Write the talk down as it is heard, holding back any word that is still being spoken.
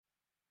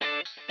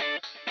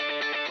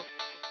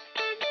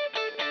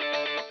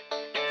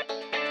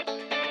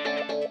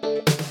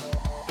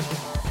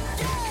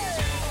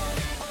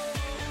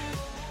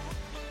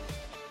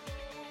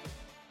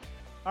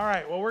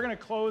going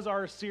to close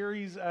our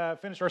series,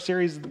 finish our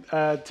series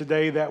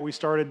today that we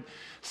started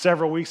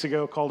several weeks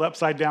ago called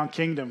Upside Down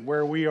Kingdom,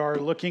 where we are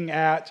looking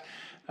at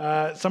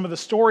some of the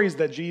stories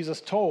that Jesus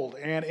told.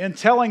 And in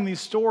telling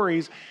these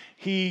stories,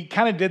 he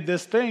kind of did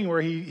this thing where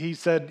he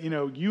said,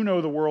 you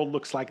know the world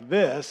looks like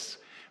this,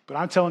 but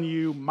I'm telling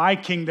you, my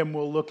kingdom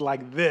will look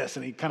like this.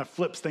 And he kind of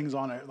flips things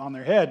on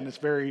their head, and it's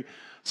very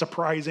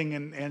surprising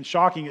and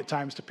shocking at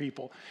times to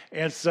people.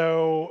 And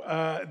so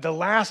the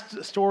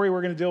last story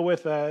we're going to deal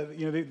with,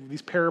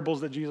 these parables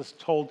that Jesus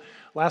told,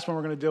 last one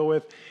we're going to deal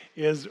with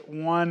is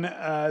one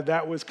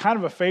that was kind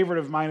of a favorite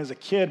of mine as a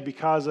kid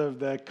because of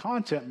the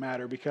content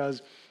matter,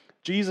 because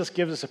Jesus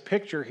gives us a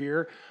picture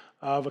here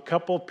of a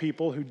couple of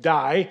people who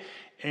die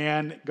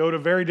and go to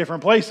very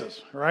different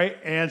places, right?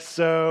 And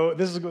so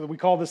we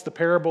call this the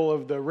parable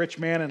of the Rich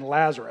Man and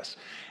Lazarus.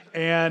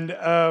 And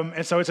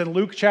so it's in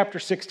Luke chapter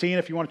 16,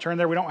 if you want to turn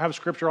there. We don't have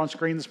scripture on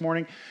screen this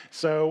morning,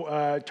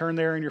 so turn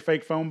there in your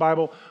fake phone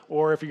Bible,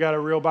 or if you got a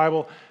real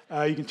Bible,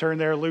 you can turn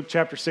there, Luke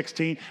chapter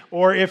 16.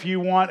 Or if you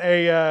want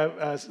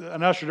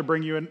an usher to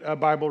bring you a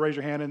Bible, raise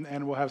your hand,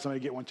 and we'll have somebody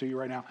get one to you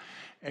right now.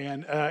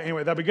 And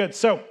anyway, that'd be good.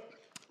 So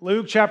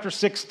Luke chapter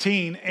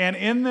 16, and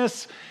in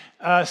this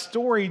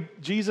story,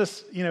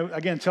 Jesus,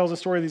 again, tells the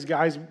story of these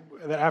guys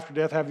that after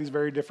death have these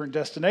very different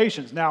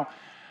destinations. Now,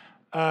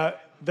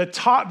 the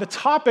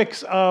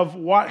topics of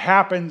what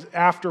happens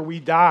after we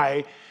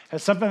die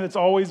is something that's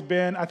always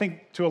been, I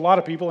think, to a lot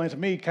of people and to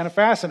me, kind of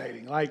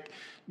fascinating. Like,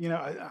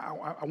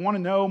 I want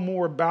to know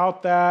more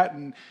about that,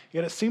 and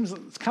yet it seems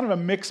it's kind of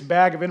a mixed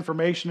bag of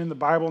information in the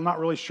Bible. I'm not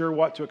really sure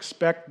what to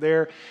expect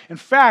there. In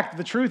fact,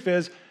 the truth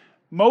is,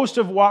 most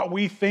of what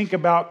we think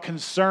about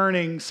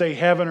concerning, say,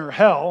 heaven or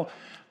hell,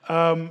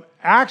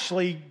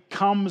 actually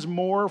comes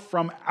more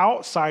from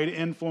outside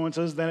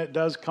influences than it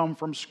does come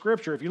from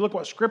Scripture. If you look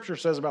what Scripture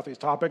says about these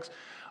topics,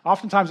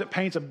 oftentimes it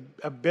paints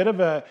a bit of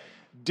a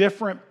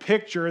different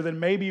picture than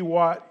maybe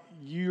what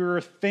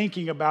you're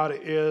thinking about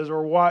it is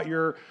or what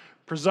your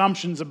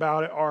presumptions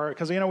about it are.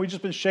 Because, we've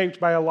just been shaped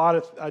by a lot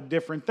of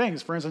different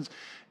things. For instance,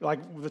 like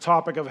the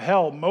topic of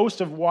hell,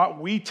 most of what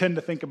we tend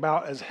to think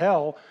about as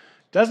hell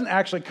doesn't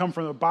actually come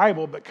from the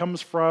Bible, but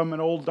comes from an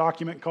old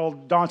document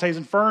called Dante's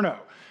Inferno.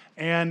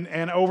 And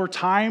over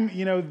time,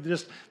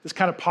 this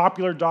kind of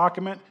popular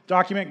document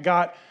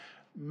got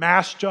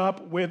mashed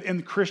up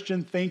in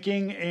Christian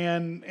thinking,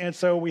 and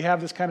so we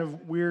have this kind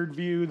of weird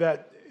view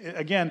that,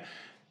 again,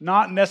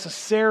 not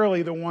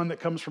necessarily the one that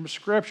comes from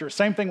Scripture.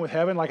 Same thing with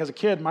heaven. Like as a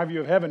kid, my view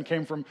of heaven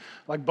came from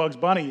like Bugs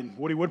Bunny and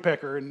Woody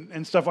Woodpecker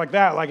and stuff like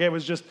that. Like it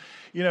was just,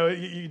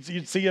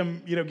 you'd see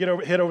them, get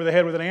hit over the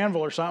head with an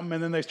anvil or something,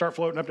 and then they start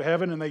floating up to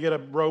heaven, and they get a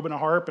robe and a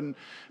harp and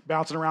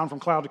bouncing around from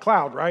cloud to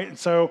cloud, right? And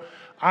so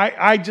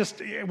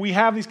we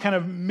have these kind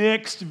of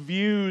mixed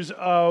views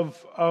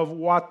of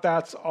what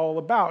that's all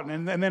about.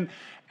 And then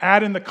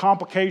add in the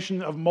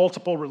complication of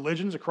multiple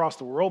religions across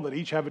the world that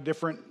each have a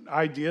different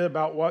idea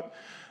about what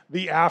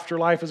the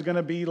afterlife is going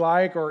to be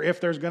like, or if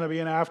there's going to be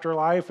an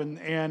afterlife.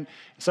 And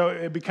so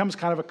it becomes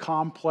kind of a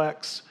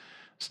complex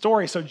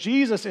story. So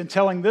Jesus, in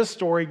telling this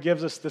story,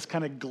 gives us this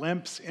kind of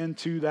glimpse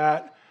into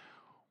that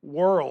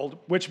world,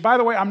 which, by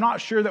the way, I'm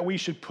not sure that we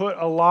should put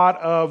a lot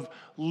of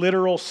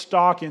literal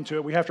stock into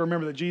it. We have to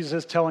remember that Jesus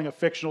is telling a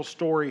fictional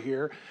story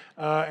here.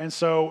 And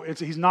so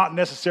he's not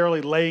necessarily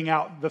laying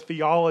out the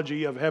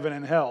theology of heaven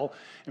and hell.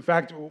 In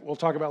fact, we'll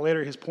talk about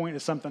later, his point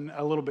is something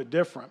a little bit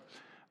different.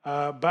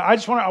 But I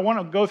want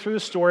to go through the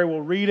story.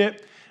 We'll read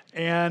it,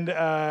 and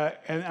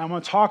I'm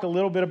going to talk a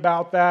little bit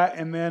about that,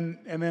 and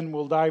then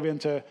we'll dive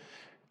into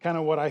kind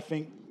of what I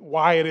think,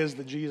 why it is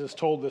that Jesus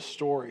told this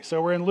story.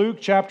 So we're in Luke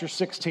chapter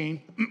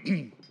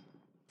 16,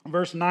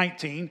 verse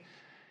 19,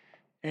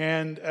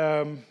 and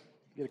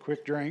get a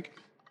quick drink.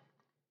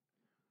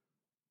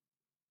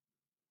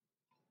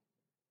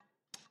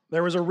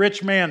 There was a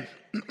rich man.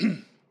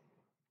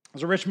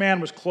 A rich man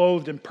was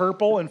clothed in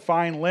purple and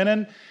fine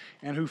linen,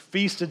 and who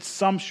feasted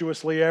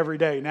sumptuously every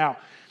day. Now,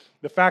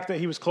 the fact that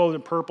he was clothed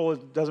in purple,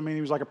 it doesn't mean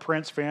he was like a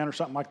Prince fan or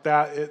something like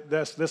that.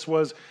 This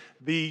was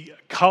the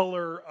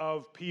color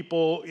of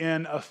people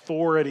in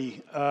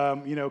authority,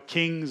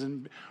 kings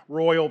and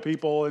royal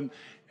people,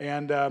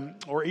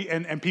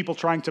 and people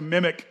trying to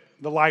mimic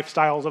the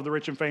lifestyles of the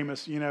rich and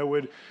famous.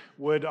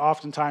 Would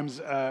oftentimes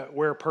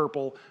wear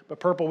purple, but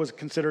purple was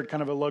considered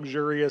kind of a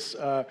luxurious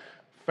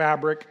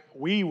fabric.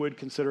 We would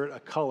consider it a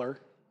color.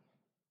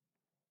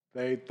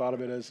 They thought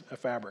of it as a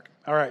fabric.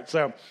 All right,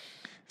 so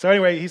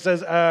anyway, he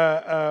says,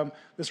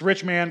 this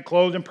rich man,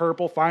 clothed in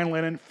purple, fine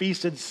linen,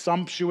 feasted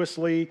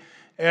sumptuously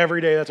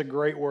every day. That's a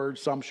great word,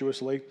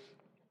 sumptuously.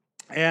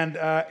 And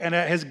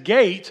at his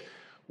gate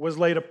was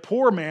laid a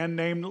poor man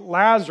named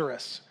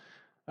Lazarus,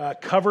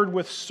 covered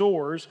with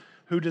sores,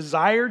 who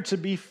desired to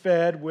be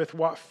fed with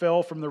what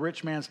fell from the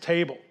rich man's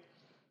table.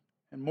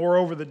 And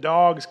moreover, the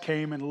dogs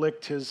came and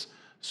licked his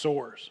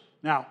sores.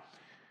 Now,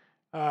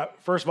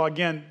 first of all,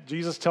 again,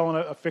 Jesus telling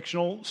a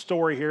fictional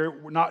story here.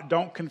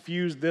 Don't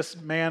confuse this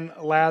man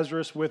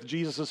Lazarus with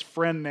Jesus'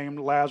 friend named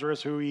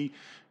Lazarus, who he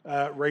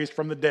raised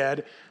from the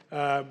dead.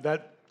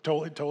 That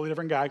totally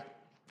different guy.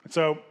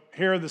 So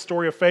here the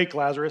story of fake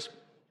Lazarus.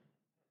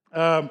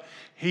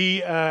 He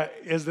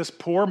is this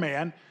poor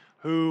man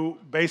who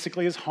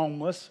basically is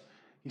homeless.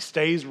 He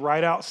stays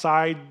right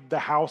outside the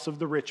house of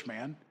the rich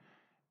man.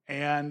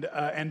 And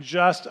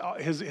just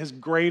his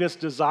greatest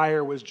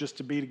desire was just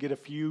to get a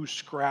few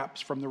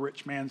scraps from the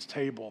rich man's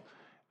table.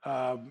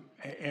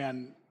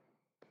 And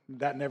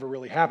that never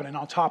really happened. And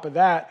on top of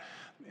that,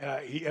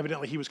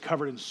 he was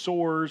covered in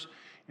sores,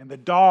 and the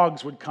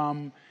dogs would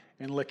come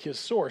and lick his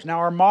sores. Now,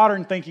 our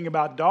modern thinking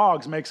about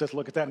dogs makes us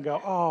look at that and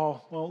go,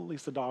 oh, well, at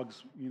least the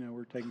dogs,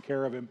 were taking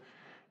care of him.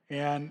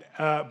 And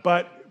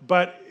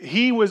but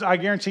he was, I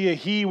guarantee you,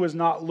 he was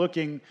not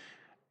looking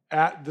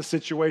at the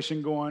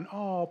situation going,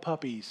 oh,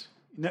 puppies.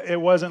 No, it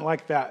wasn't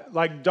like that.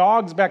 Like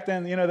dogs back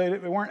then, they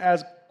weren't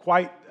as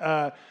quite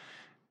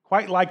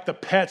like the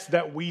pets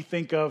that we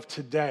think of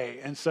today.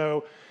 And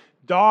so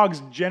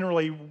dogs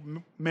generally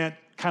meant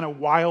kind of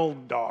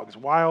wild dogs,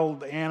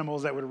 wild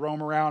animals that would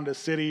roam around a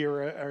city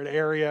or an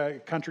area,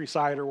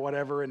 countryside or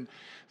whatever. And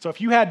so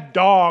if you had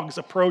dogs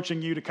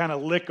approaching you to kind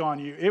of lick on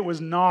you, it was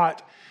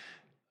not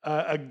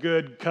a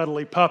good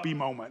cuddly puppy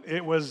moment.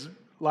 It was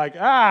like,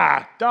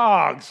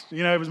 dogs.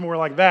 It was more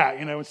like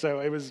that, so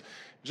it was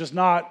just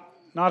not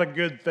a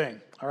good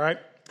thing, all right?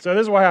 So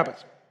this is what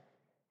happens.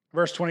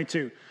 Verse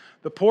 22,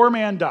 the poor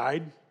man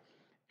died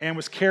and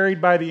was carried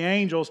by the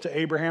angels to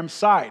Abraham's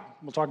side.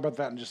 We'll talk about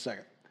that in just a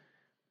second.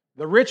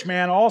 The rich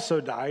man also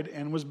died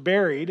and was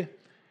buried,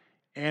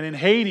 and in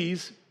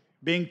Hades,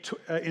 being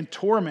in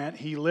torment,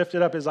 he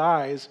lifted up his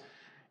eyes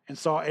and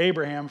saw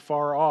Abraham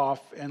far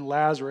off and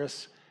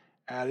Lazarus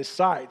at his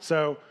side.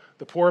 So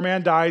the poor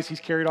man dies. He's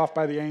carried off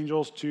by the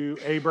angels to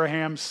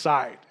Abraham's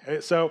side.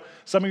 So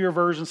some of your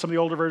versions, some of the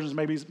older versions,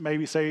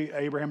 maybe say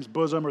Abraham's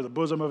bosom or the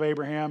bosom of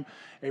Abraham,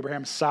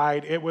 Abraham's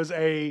side. It was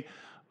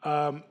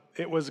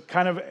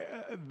kind of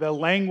the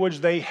language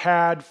they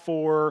had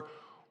for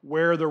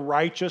where the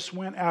righteous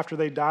went after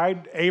they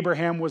died.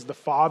 Abraham was the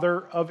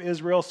father of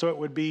Israel, so it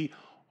would be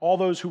all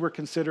those who were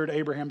considered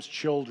Abraham's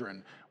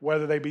children,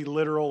 whether they be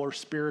literal or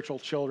spiritual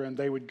children.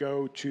 They would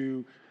go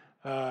to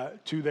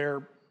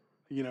their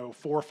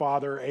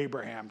forefather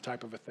Abraham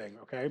type of a thing,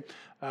 okay?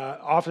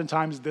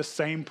 Oftentimes this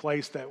same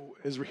place that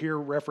is here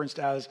referenced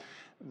as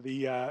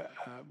the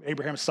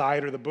Abraham's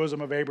side or the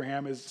bosom of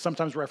Abraham is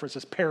sometimes referenced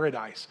as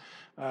paradise.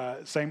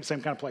 Same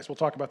kind of place. We'll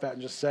talk about that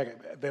in just a second.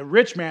 The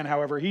rich man,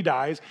 however, he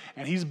dies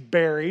and he's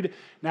buried.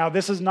 Now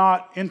this is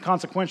not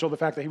inconsequential, the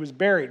fact that he was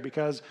buried,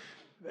 because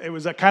it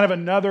was a kind of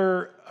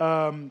another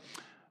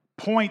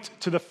point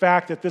to the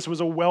fact that this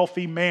was a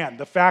wealthy man.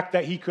 The fact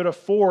that he could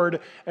afford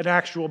an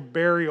actual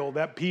burial,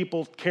 that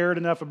people cared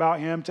enough about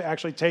him to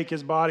actually take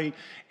his body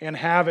and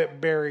have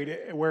it buried,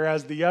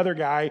 whereas the other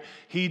guy,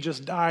 he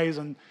just dies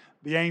and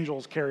the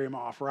angels carry him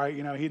off, right?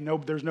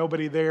 There's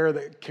nobody there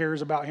that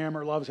cares about him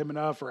or loves him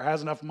enough or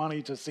has enough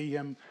money to see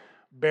him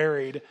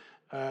buried,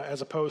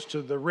 as opposed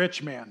to the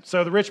rich man.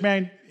 So the rich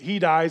man, he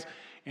dies,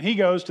 and he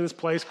goes to this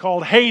place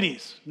called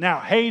Hades. Now,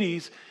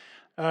 Hades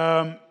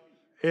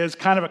is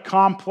kind of a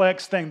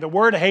complex thing. The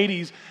word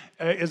Hades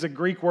is a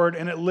Greek word,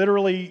 and it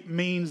literally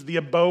means the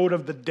abode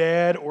of the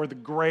dead or the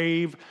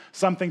grave,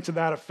 something to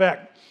that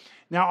effect.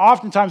 Now,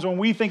 oftentimes when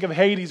we think of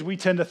Hades, we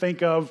tend to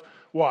think of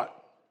what?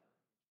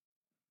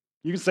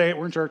 You can say it.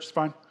 We're in church. It's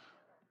fine.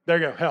 There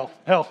you go.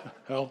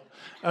 Hell.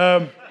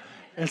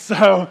 And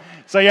so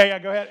yeah,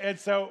 go ahead. And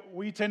so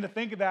we tend to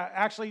think of that.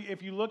 Actually,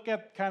 if you look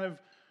at kind of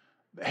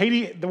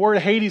Hades, the word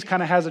Hades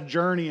kind of has a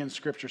journey in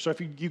Scripture. So if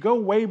you go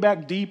way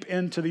back deep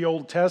into the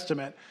Old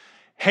Testament,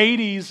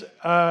 Hades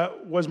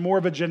was more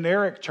of a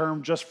generic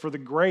term just for the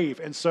grave.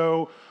 And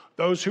so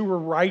those who were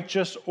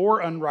righteous or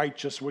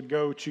unrighteous would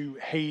go to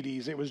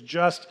Hades. It was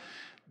just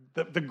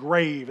the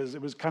grave. It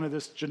was kind of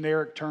this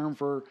generic term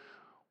for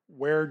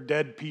where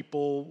dead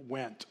people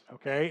went,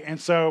 okay? And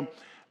so,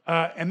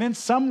 and then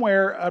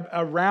somewhere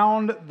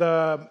around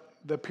the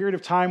period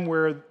of time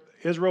where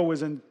Israel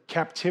was in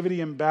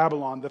captivity in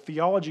Babylon, the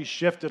theology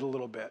shifted a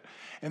little bit.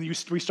 And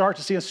we start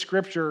to see in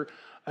Scripture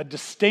a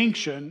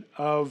distinction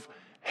of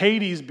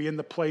Hades being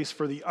the place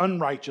for the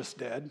unrighteous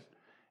dead,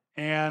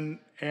 and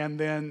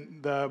then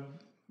the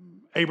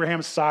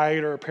Abraham's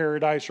side or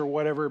paradise or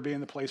whatever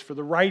being the place for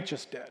the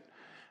righteous dead.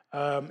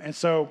 And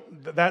so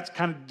that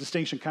kind of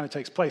distinction kind of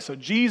takes place. So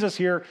Jesus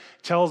here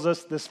tells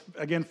us this,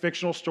 again,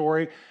 fictional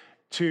story,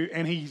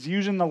 and he's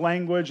using the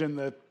language and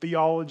the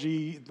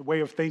theology, the way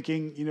of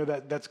thinking,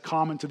 that's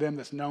common to them,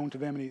 that's known to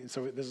them. And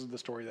so this is the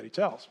story that he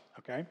tells,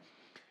 okay?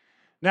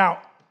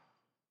 Now,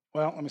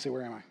 well, let me see,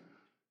 where am I?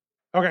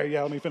 Okay,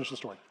 yeah, let me finish the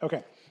story.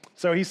 Okay,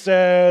 so he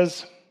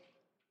says,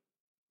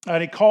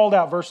 and he called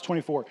out, verse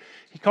 24,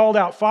 he called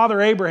out,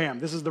 Father Abraham,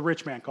 this is the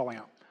rich man calling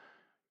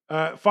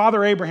out.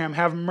 Father Abraham,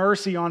 have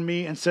mercy on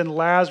me and send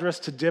Lazarus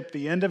to dip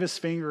the end of his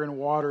finger in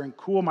water and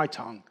cool my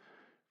tongue,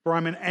 for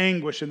I'm in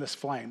anguish in this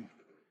flame.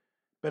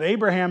 But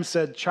Abraham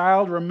said,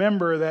 Child,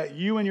 remember that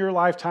you in your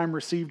lifetime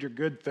received your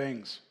good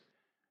things,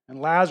 and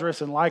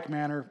Lazarus in like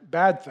manner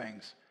bad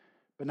things.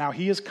 But now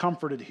he is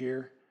comforted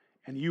here,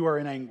 and you are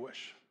in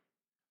anguish.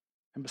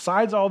 And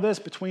besides all this,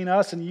 between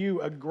us and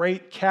you, a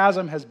great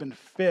chasm has been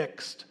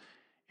fixed,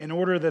 in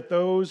order that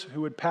those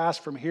who would pass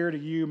from here to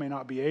you may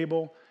not be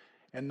able,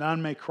 and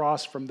none may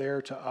cross from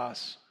there to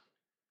us.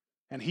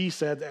 And he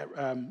said,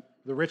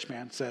 the rich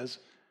man says,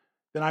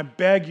 then I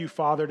beg you,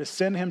 Father, to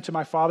send him to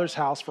my father's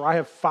house, for I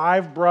have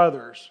 5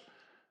 brothers,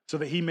 so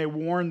that he may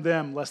warn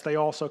them, lest they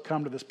also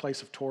come to this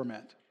place of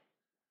torment.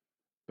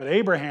 But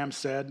Abraham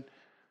said,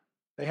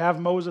 they have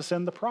Moses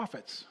and the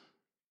prophets.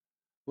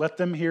 Let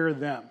them hear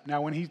them.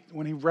 Now, when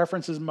he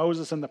references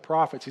Moses and the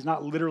prophets, he's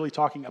not literally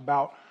talking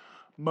about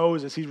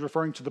Moses. He's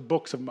referring to the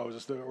books of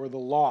Moses or the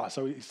law.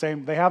 So he's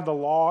saying they have the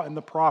law and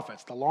the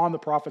prophets. The law and the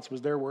prophets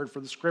was their word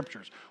for the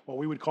scriptures, what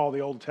we would call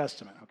the Old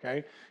Testament,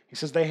 okay? He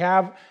says they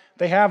have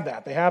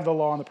that. They have the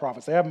law and the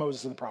prophets. They have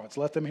Moses and the prophets.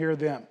 Let them hear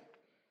them.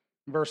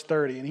 Verse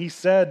 30, and he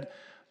said,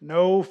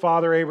 no,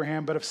 Father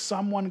Abraham, but if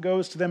someone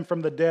goes to them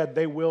from the dead,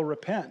 they will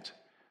repent.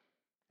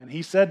 And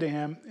he said to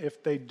him,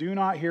 if they do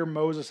not hear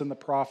Moses and the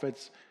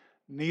prophets,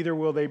 neither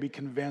will they be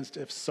convinced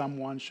if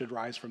someone should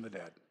rise from the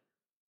dead.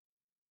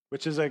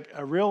 Which is a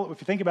real,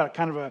 if you think about it,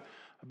 kind of a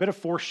bit of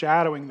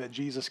foreshadowing that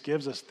Jesus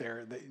gives us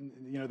there. That,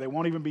 they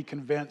won't even be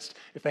convinced.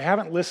 If they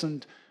haven't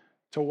listened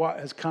to what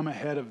has come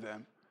ahead of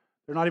them,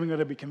 they're not even going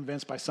to be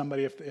convinced by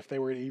somebody if they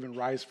were to even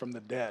rise from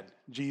the dead.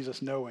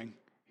 Jesus knowing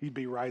he'd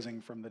be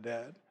rising from the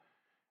dead.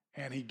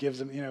 And he gives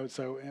them,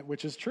 so,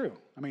 which is true.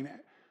 I mean,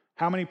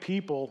 how many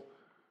people,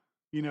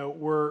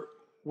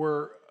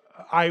 were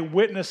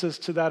eyewitnesses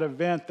to that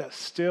event that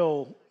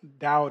still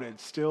doubted,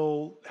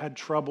 still had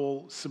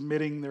trouble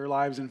submitting their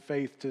lives in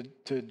faith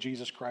to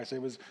Jesus Christ?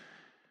 It was,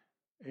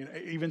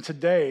 even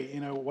today,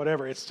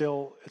 whatever, it's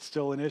still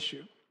an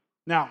issue.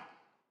 Now,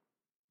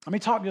 let me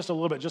talk just a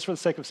little bit, just for the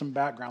sake of some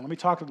background. Let me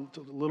talk a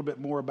little bit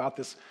more about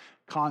this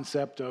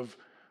concept of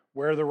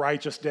where the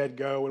righteous dead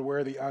go and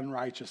where the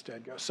unrighteous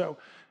dead go. So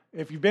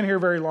if you've been here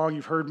very long,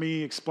 you've heard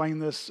me explain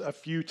this a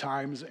few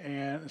times,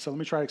 and so let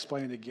me try to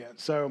explain it again.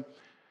 So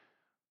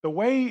the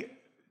way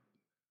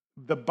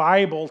the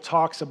Bible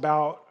talks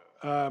about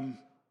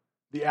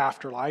the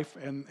afterlife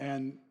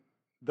and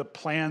the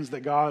plans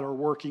that God are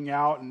working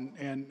out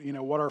and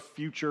what our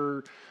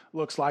future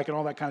looks like and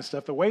all that kind of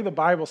stuff, the way the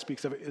Bible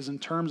speaks of it is in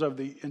terms of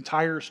the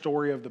entire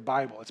story of the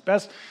Bible. It's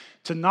best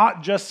to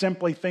not just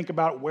simply think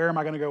about where am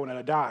I going to go when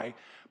I die,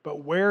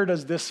 but where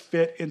does this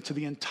fit into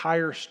the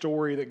entire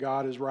story that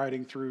God is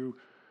writing through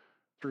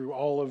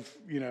all of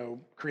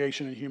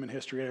creation and human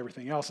history and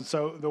everything else. And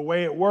so the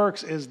way it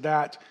works is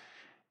that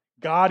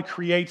God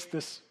creates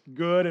this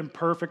good and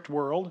perfect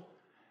world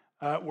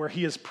where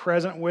he is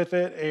present with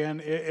it, and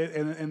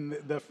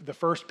the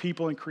first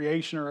people in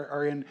creation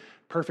are in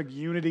perfect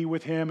unity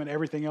with him and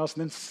everything else.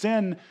 And then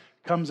sin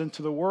comes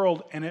into the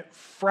world and it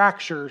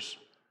fractures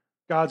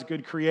God's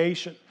good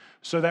creation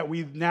so that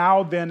we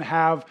now then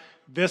have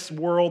this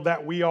world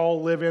that we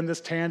all live in,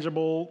 this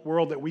tangible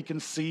world that we can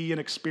see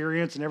and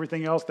experience and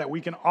everything else that we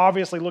can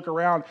obviously look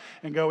around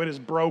and go, it is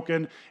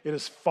broken, it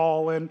is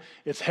fallen,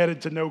 it's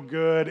headed to no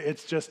good.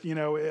 It's just,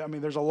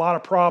 there's a lot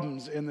of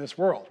problems in this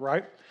world,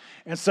 right?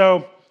 And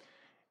so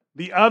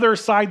the other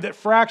side that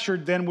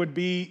fractured then would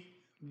be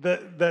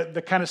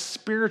the kind of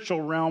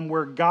spiritual realm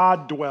where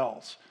God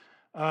dwells.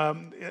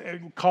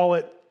 Call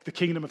it the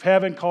kingdom of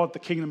heaven, call it the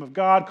kingdom of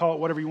God, call it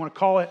whatever you want to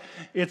call it.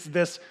 It's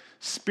this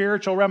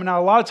spiritual realm. Now,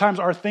 a lot of times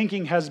our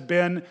thinking has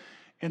been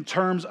in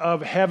terms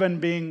of heaven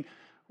being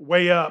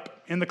way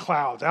up in the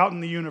clouds, out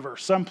in the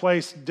universe,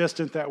 someplace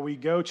distant that we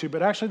go to.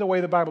 But actually the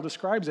way the Bible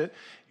describes it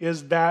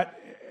is that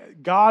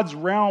God's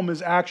realm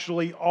is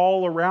actually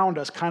all around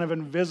us, kind of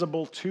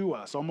invisible to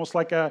us, almost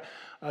like a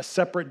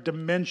separate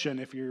dimension,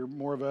 if you're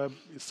more of a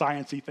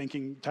sciencey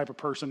thinking type of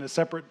person, a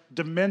separate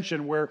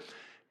dimension where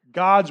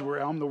God's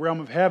realm, the realm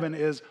of heaven,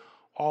 is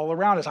all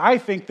around us. I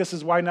think this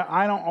is why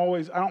I don't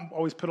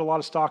always put a lot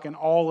of stock in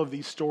all of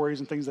these stories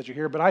and things that you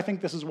hear, but I think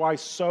this is why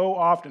so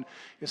often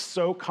it's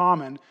so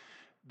common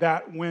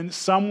that when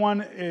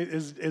someone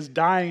is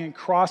dying and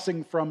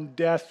crossing from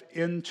death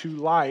into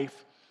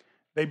life,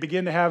 they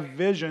begin to have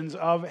visions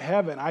of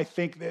heaven. I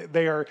think that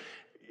they are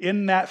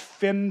in that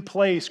thin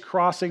place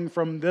crossing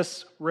from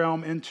this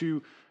realm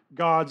into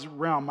God's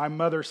realm. My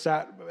mother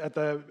sat at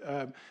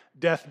the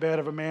deathbed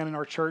of a man in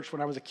our church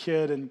when I was a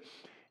kid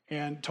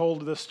and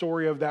told the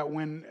story of that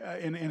when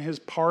in his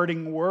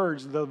parting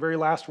words, the very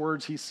last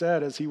words he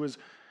said as he was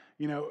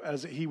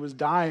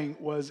dying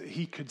was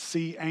he could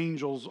see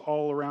angels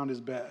all around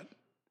his bed.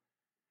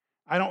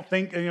 I don't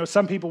think,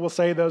 some people will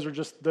say those are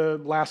just the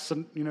last,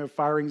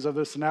 firings of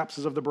the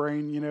synapses of the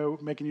brain,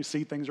 making you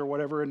see things or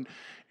whatever and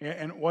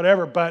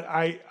whatever. But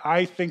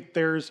I think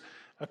there's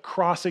a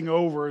crossing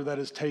over that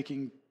is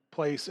taking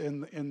place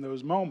in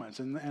those moments.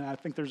 And I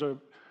think there's a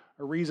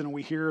reason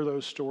we hear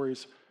those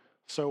stories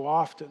so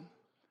often.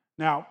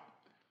 Now,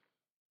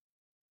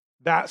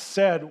 that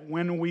said,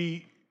 when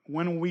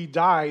we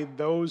die,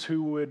 those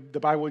who the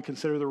Bible would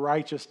consider the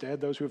righteous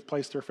dead, those who have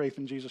placed their faith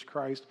in Jesus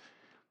Christ,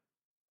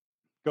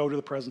 go to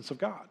the presence of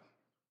God.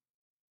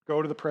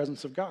 Go to the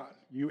presence of God.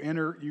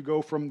 You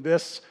go from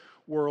this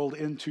world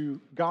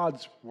into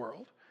God's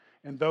world.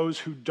 And those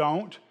who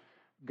don't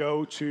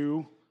go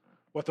to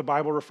what the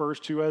Bible refers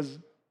to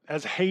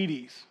as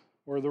Hades.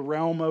 or the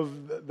realm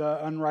of the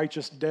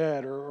unrighteous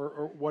dead,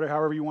 or whatever,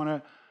 however you want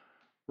to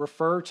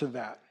refer to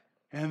that.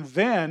 And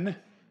then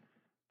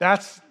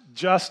that's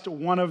just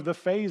one of the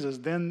phases.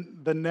 Then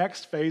the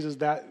next phase is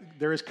that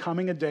there is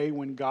coming a day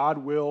when God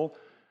will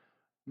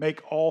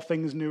make all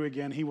things new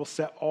again. He will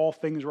set all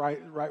things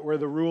right, where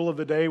the rule of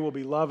the day will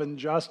be love and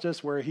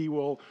justice, where he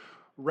will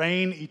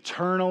reign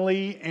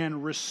eternally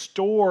and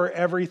restore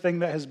everything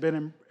that has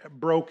been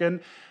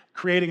broken,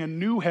 creating a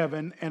new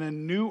heaven and a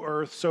new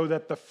earth so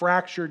that the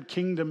fractured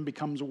kingdom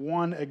becomes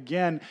one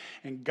again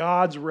and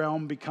God's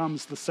realm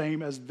becomes the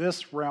same as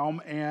this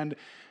realm. And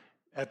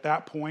at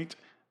that point,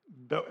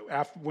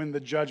 when the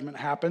judgment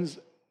happens,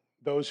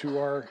 those who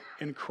are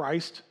in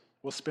Christ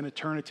will spend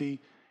eternity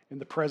in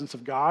the presence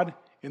of God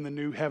in the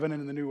new heaven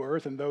and in the new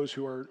earth, and those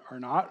who are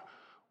not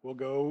will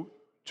go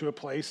to a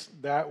place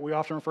that we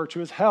often refer to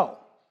as hell.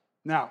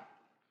 Now,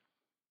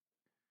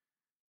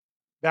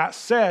 that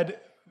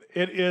said,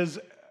 it is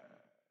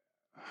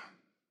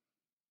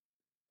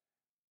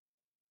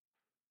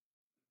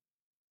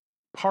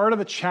part of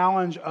the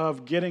challenge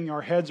of getting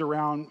our heads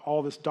around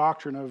all this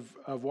doctrine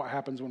of what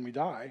happens when we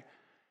die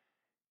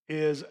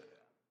is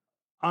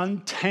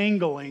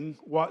untangling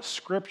what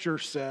Scripture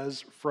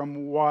says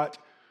from what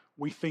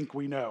we think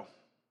we know.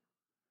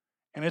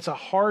 And it's a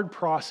hard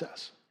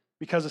process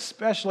because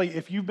especially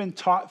if you've been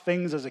taught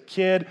things as a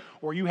kid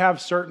or you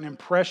have certain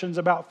impressions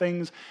about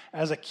things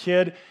as a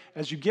kid,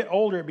 as you get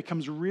older, it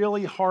becomes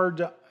really hard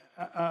to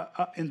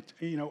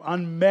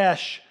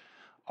unmesh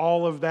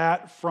all of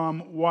that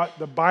from what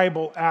the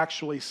Bible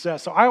actually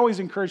says. So I always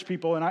encourage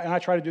people, and I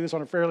try to do this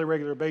on a fairly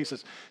regular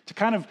basis, to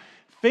kind of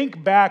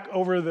think back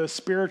over the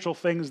spiritual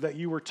things that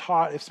you were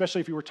taught, especially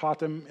if you were taught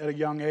them at a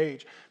young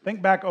age.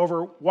 Think back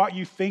over what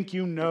you think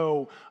you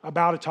know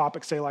about a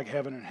topic, say like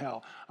heaven and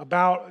hell,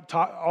 about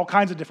all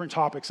kinds of different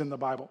topics in the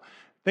Bible.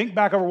 Think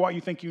back over what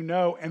you think you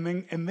know, and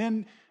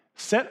then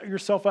set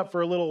yourself up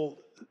for a little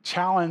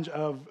challenge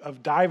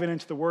of diving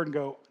into the Word and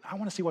go, I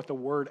want to see what the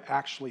Word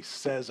actually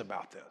says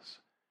about this.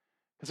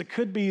 Because it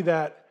could be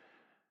that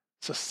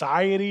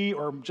society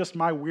or just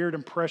my weird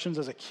impressions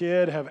as a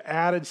kid have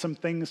added some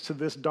things to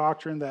this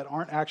doctrine that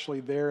aren't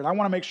actually there. And I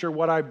want to make sure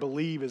what I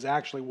believe is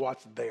actually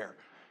what's there.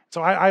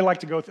 So I like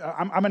to go through,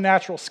 I'm a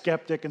natural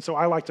skeptic, and so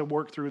I like to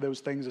work through those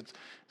things. It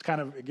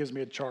gives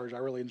me a charge. I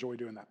really enjoy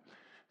doing that.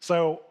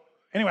 So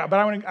anyway, but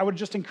I would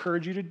just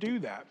encourage you to do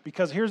that,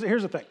 because here's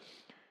the thing.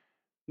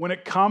 When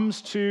it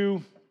comes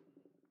to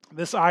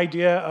this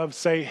idea of,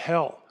 say,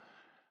 hell,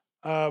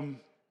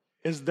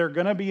 is there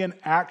going to be an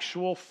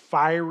actual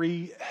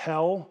fiery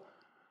hell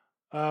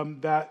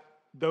that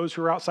those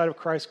who are outside of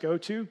Christ go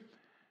to?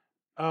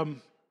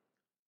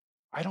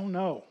 I don't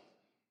know.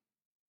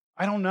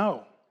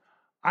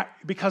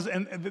 Because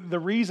the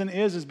reason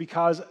is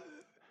because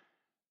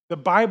the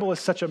Bible is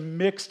such a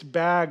mixed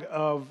bag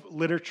of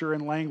literature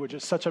and language.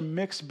 It's such a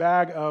mixed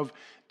bag of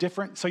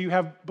different. So you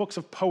have books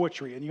of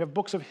poetry, and you have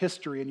books of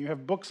history, and you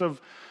have books of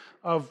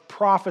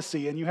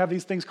prophecy, and you have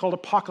these things called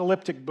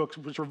apocalyptic books,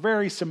 which are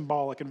very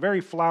symbolic and very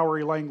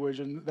flowery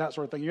language and that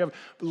sort of thing. You have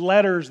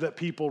letters that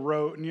people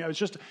wrote, and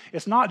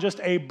it's not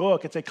just a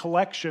book; it's a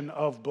collection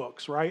of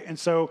books, right? And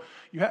so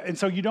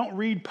you don't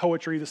read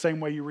poetry the same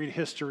way you read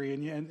history,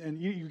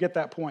 and you get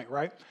that point,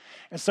 right?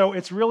 And so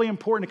it's really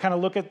important to kind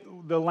of look at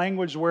the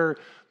language where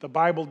the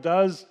Bible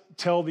does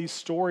tell these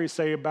stories,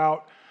 say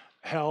about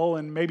hell,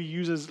 and maybe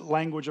uses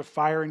language of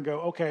fire, and go,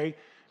 okay,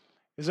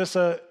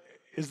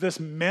 is this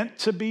meant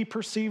to be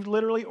perceived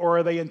literally, or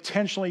are they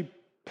intentionally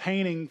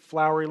painting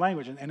flowery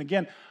language? And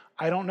again,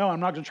 I don't know. I'm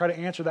not going to try to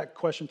answer that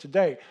question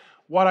today.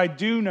 What I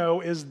do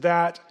know is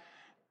that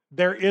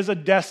there is a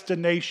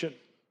destination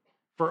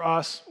for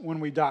us when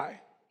we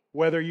die.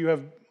 Whether you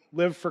have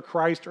lived for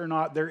Christ or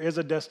not, there is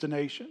a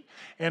destination.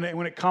 And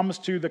when it comes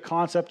to the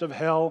concept of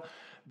hell,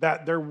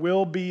 that there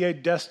will be a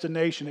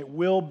destination. It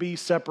will be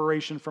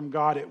separation from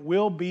God. It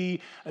will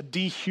be a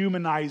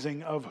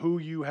dehumanizing of who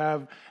you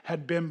had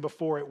been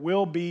before. It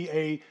will be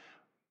a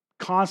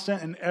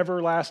constant and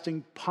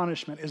everlasting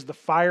punishment. Is the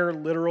fire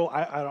literal?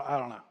 I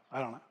don't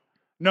know.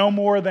 No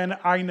more than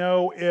I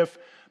know if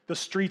the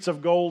streets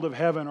of gold of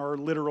heaven are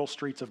literal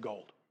streets of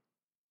gold.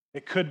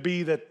 It could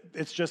be that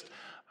it's just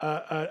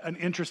an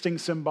interesting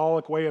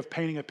symbolic way of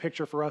painting a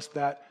picture for us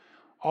that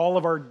all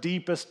of our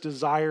deepest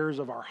desires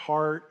of our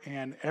heart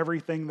and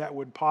everything that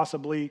would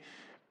possibly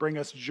bring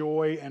us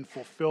joy and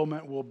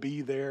fulfillment will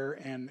be there,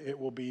 and it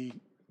will be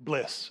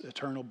bliss,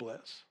 eternal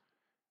bliss.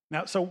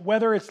 Now, so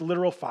whether it's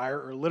literal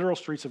fire or literal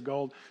streets of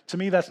gold, to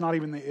me, that's not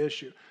even the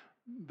issue.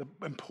 The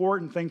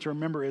important thing to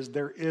remember is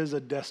there is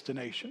a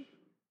destination.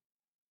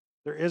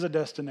 There is a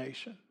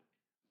destination.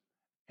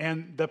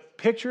 And the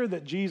picture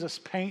that Jesus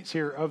paints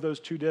here of those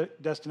two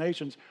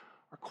destinations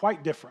are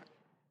quite different.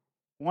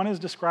 One is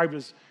described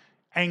as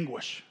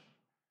anguish.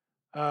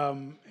 I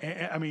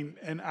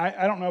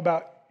don't know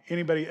about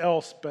anybody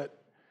else, but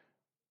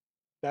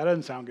that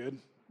doesn't sound good,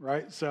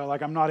 right? So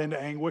I'm not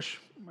into anguish.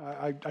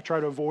 I try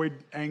to avoid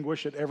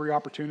anguish at every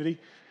opportunity.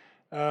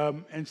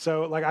 And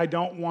so I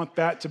don't want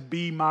that to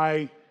be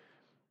my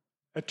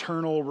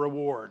eternal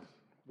reward.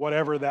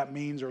 whatever that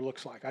means or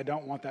looks like. I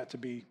don't want that to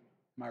be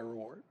my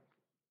reward.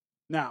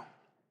 Now,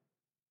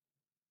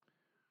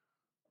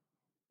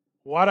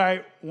 what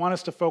I want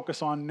us to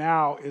focus on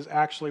now is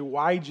actually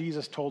why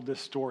Jesus told this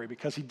story,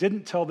 because he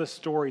didn't tell this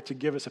story to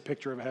give us a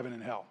picture of heaven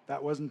and hell.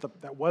 That wasn't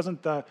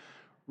the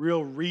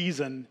real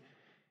reason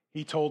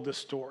he told this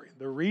story.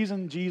 The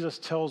reason Jesus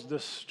tells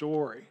this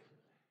story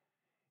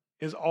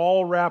is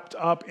all wrapped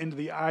up into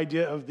the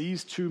idea of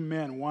these two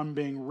men, one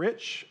being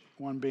rich,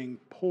 one being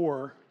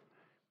poor,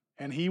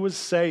 and he was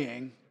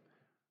saying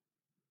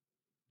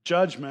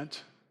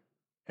judgment,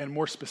 and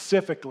more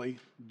specifically,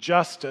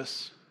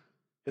 justice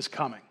is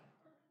coming.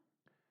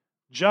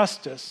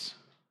 Justice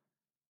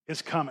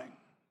is coming.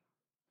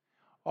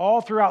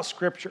 All throughout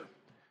Scripture,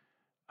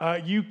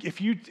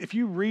 if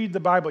you read the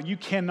Bible, you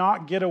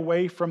cannot get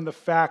away from the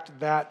fact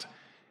that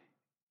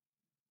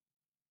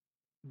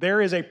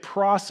there is a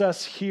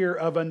process here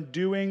of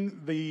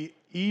undoing the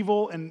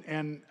evil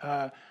and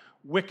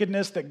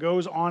wickedness that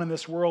goes on in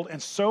this world,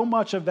 and so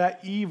much of that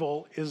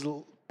evil is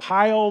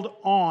piled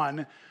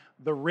on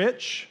the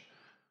rich,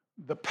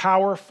 the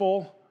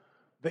powerful,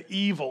 the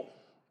evil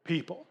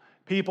people.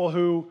 People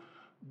who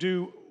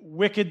do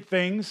wicked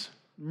things,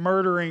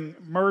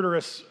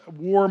 murderous,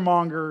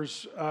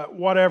 warmongers,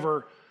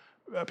 whatever,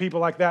 people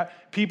like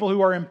that. People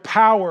who are in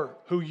power,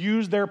 who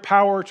use their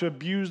power to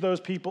abuse those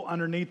people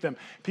underneath them.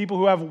 People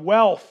who have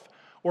wealth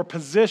or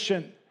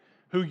position,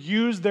 who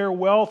use their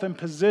wealth and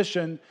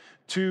position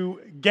to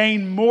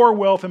gain more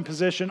wealth and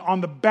position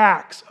on the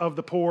backs of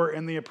the poor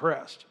and the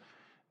oppressed.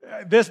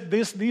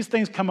 These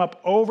things come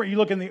up over. You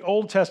look in the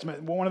Old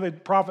Testament, one of the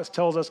prophets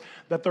tells us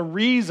that the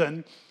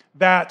reason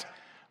that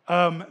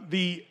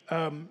the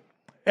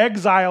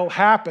exile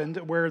happened,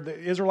 where the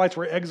Israelites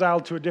were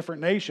exiled to a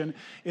different nation,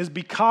 is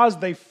because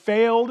they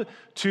failed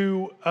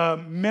to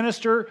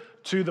minister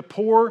to the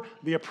poor,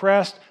 the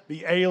oppressed,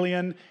 the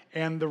alien,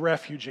 and the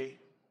refugee.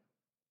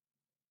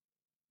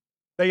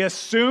 They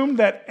assumed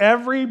that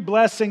every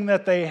blessing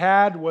that they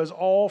had was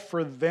all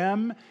for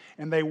them,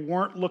 and they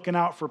weren't looking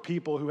out for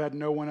people who had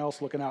no one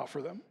else looking out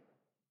for them.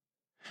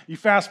 You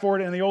fast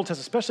forward in the Old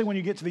Testament, especially when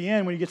you get to the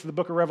end, when you get to the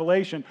book of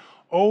Revelation,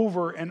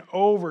 over and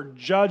over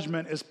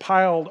judgment is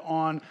piled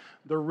on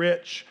the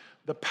rich,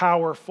 the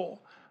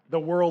powerful, the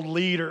world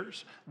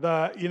leaders,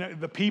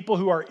 the people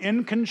who are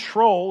in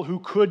control, who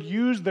could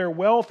use their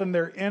wealth and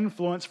their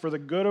influence for the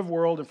good of the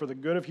world and for the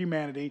good of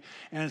humanity,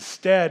 and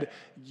instead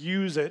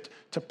use it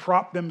to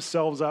prop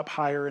themselves up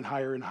higher and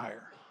higher and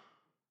higher.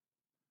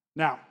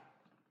 Now,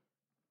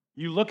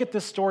 you look at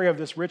this story of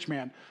this rich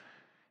man,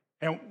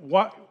 and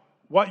what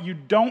you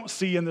don't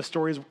see in the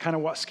story is kind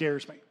of what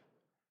scares me.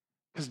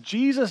 Because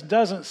Jesus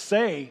doesn't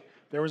say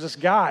there was this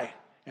guy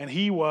and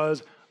he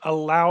was a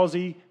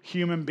lousy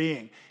human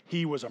being.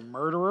 He was a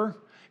murderer.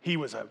 He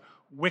was a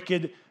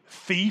wicked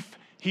thief.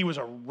 He was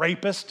a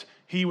rapist.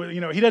 He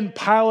didn't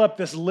pile up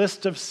this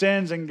list of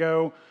sins and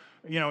go,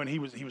 and he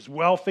was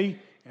wealthy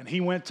and he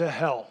went to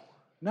hell.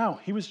 No,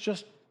 he was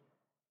just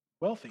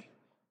wealthy.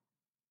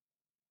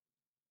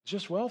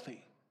 Just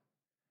wealthy.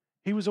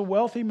 He was a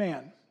wealthy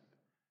man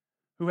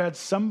who had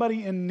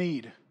somebody in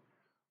need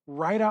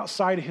right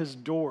outside his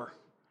door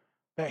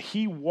that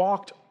he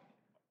walked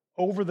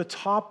over the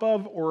top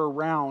of or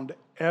around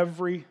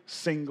every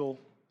single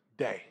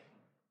day.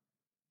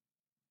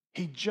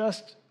 He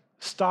just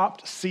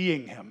stopped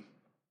seeing him.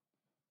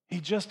 He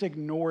just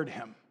ignored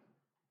him.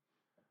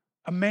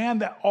 A man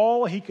that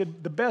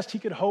the best he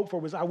could hope for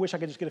was, I wish I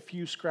could just get a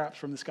few scraps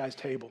from this guy's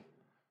table.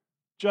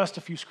 Just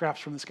a few scraps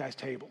from this guy's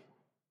table.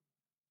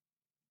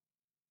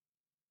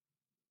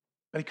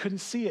 But he couldn't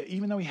see it.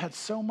 Even though he had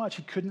so much,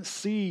 he couldn't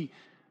see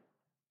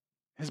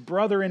his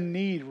brother in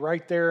need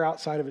right there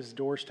outside of his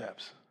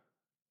doorsteps.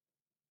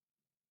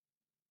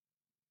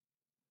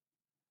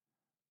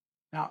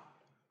 Now,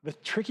 the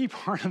tricky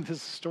part of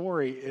this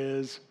story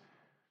is,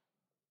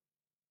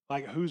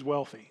 who's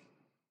wealthy?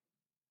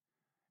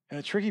 And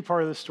the tricky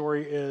part of the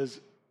story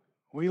is,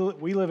 we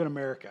live in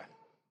America.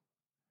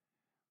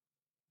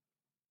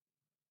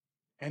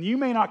 And you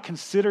may not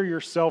consider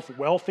yourself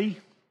wealthy,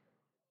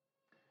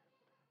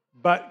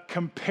 but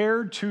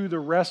compared to the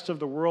rest of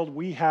the world,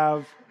 we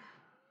have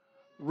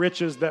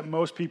riches that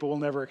most people will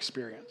never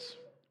experience.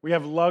 We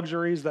have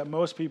luxuries that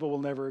most people will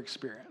never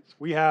experience.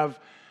 We have,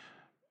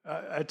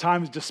 at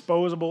times,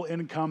 disposable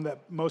income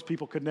that most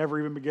people could never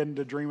even begin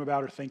to dream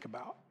about or think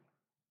about.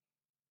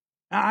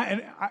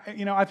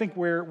 I think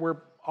we're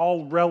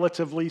all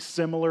relatively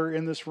similar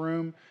in this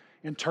room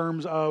in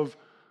terms of,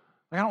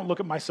 I don't look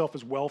at myself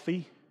as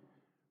wealthy,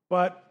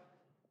 but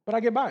I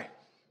get by.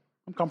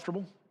 I'm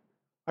comfortable.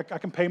 I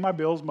can pay my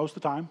bills most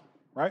of the time,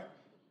 right?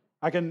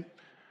 I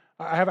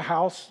have a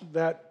house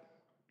that,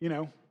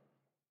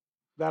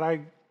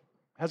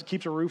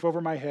 keeps a roof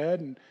over my head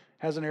and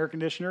has an air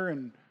conditioner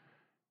and,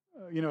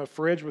 a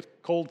fridge with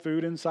cold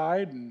food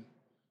inside, and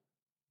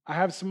I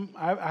have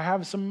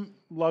some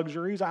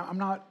luxuries. I'm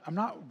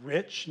not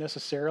rich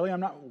necessarily. I'm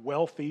not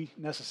wealthy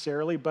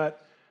necessarily,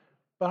 but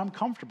I'm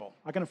comfortable.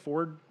 I can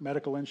afford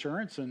medical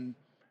insurance, and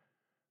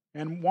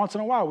once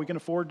in a while we can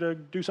afford to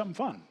do something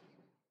fun.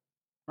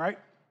 right?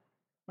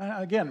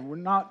 Again, we're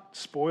not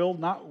spoiled,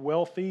 not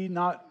wealthy,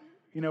 not,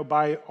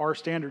 by our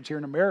standards here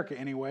in America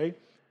anyway,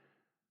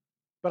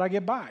 but I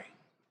get by.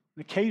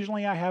 And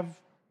occasionally I have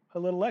a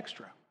little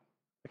extra,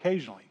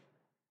 occasionally.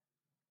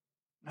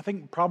 I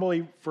think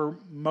probably for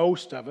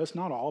most of us,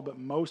 not all, but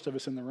most of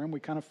us in the room, we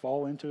kind of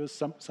fall into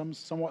some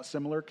somewhat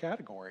similar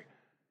category.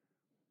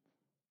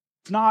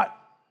 It's not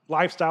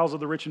lifestyles of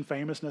the rich and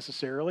famous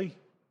necessarily.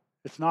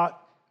 It's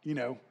not,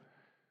 nope,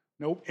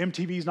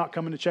 MTV's not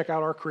coming to check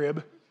out our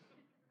crib,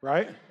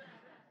 right?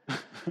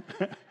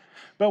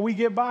 But we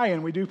get by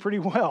and we do pretty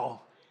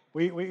well.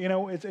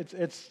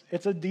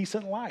 It's a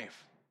decent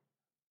life.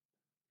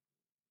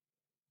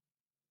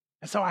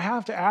 And so I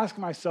have to ask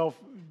myself,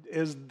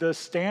 is the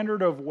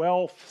standard of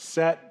wealth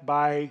set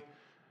by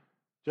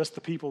just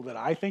the people that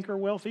I think are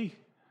wealthy?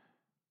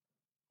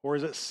 Or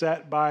is it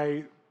set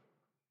by,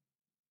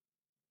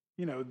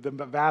 the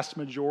vast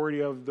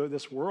majority of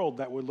this world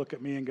that would look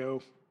at me and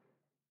go,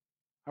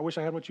 I wish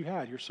I had what you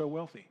had. You're so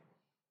wealthy.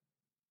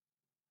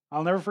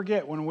 I'll never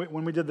forget when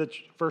we did the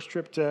first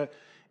trip to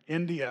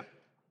India.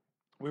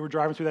 We were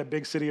driving through that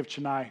big city of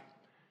Chennai.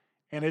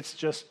 And it's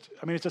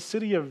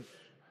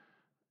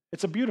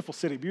a beautiful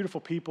city, beautiful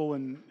people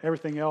and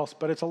everything else,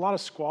 but it's a lot of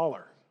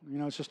squalor.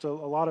 It's just a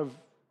lot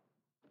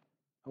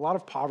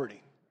of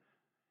poverty.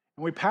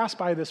 And we passed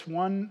by this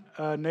one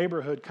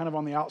neighborhood kind of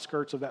on the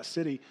outskirts of that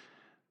city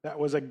that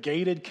was a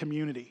gated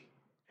community.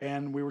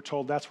 And we were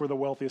told that's where the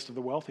wealthiest of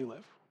the wealthy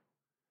live.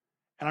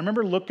 And I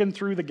remember looking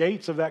through the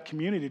gates of that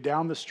community,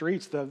 down the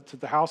streets, to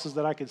the houses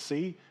that I could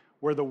see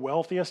where the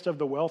wealthiest of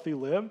the wealthy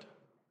lived.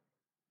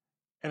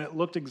 And it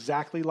looked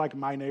exactly like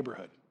my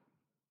neighborhood.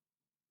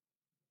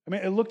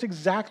 It looked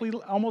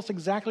almost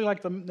exactly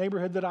like the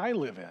neighborhood that I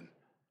live in.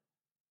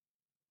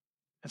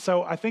 And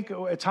so I think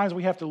at times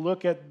we have to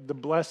look at the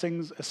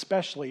blessings,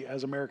 especially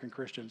as American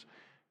Christians,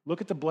 look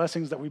at the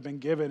blessings that we've been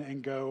given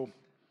and go,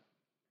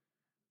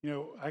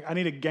 I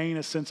need to gain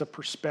a sense of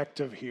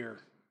perspective here.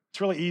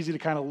 It's really easy to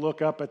kind of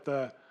look up at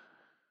the,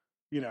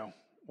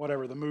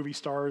 the movie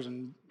stars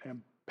and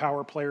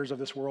power players of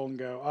this world and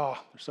go, oh,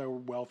 they're so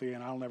wealthy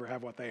and I'll never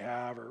have what they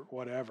have or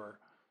whatever.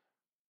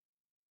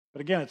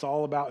 But again, it's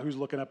all about who's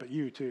looking up at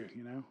you too,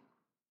 And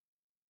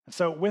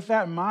so with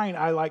that in mind,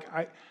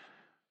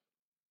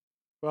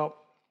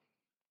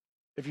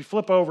 if you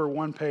flip over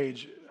one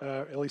page,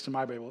 at least in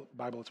my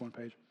Bible it's one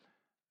page,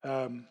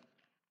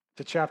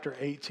 to chapter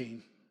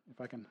 18, if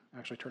I can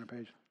actually turn a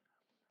page,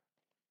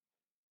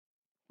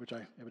 which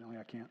evidently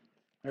I can't.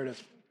 There it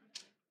is.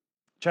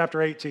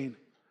 Chapter 18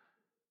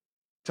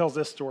 tells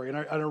this story.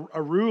 And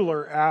a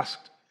ruler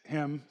asked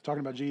him, talking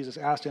about Jesus,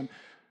 asked him,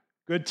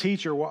 good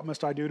teacher, what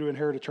must I do to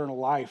inherit eternal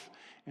life?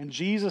 And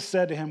Jesus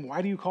said to him,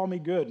 why do you call me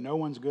good? No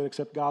one's good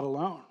except God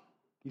alone.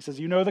 He says,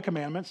 you know the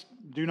commandments.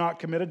 Do not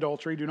commit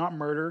adultery. Do not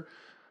murder.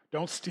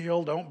 Don't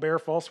steal. Don't bear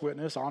false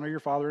witness. Honor your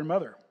father and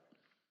mother.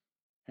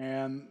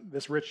 And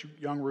this rich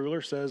young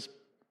ruler says,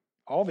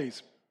 all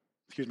these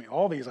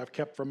I've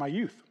kept from my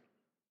youth.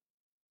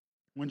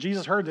 When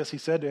Jesus heard this, he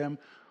said to him,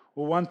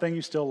 well, one thing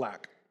you still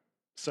lack.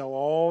 Sell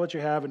all that you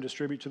have and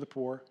distribute to the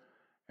poor,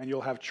 and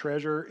you'll have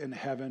treasure in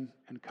heaven,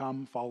 and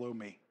come follow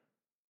me.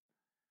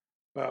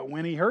 But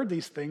when he heard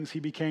these things,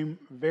 he became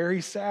very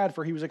sad,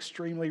 for he was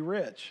extremely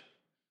rich.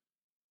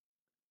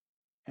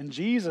 And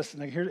Jesus,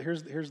 and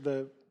here's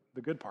the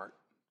good part,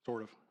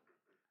 sort of.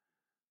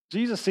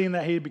 Jesus, seeing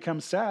that he had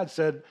become sad,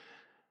 said,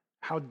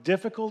 how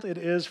difficult it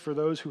is for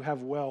those who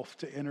have wealth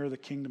to enter the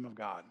kingdom of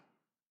God.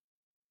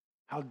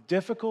 How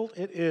difficult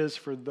it is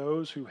for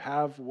those who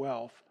have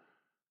wealth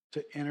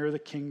to enter the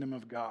kingdom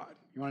of God.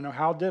 You want to know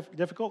how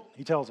difficult?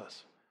 He tells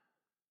us.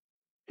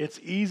 It's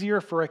easier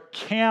for a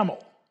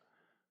camel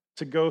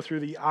to go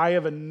through the eye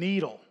of a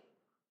needle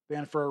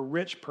than for a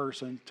rich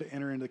person to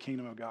enter into the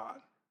kingdom of God.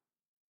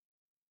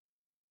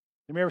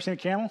 Have you ever seen a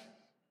camel?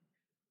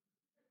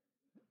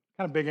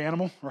 Kind of big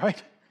animal, right?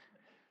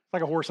 It's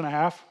like a horse and a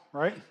half,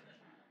 right?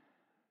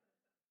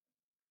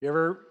 You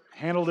ever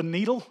handled a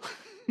needle?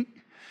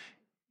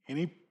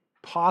 Any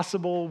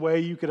possible way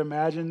you could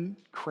imagine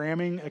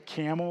cramming a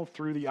camel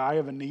through the eye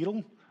of a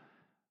needle?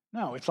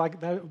 No, it's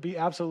like that would be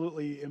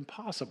absolutely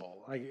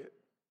impossible. Like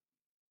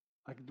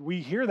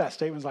we hear that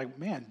statement, it's like,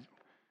 man,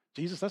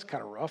 Jesus, that's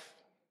kind of rough.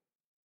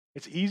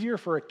 It's easier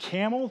for a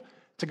camel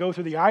to go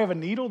through the eye of a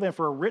needle than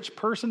for a rich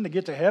person to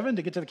get to heaven,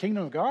 to get to the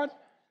kingdom of God.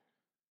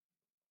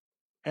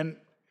 And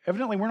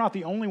evidently we're not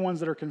the only ones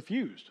that are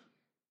confused,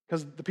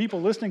 because the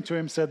people listening to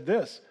him said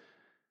this.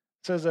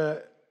 It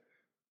says,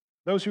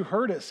 those who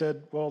heard it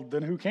said, well,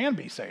 then who can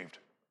be saved?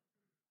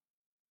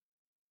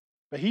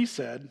 But he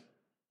said,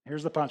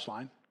 here's the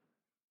punchline,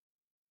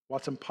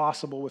 what's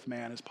impossible with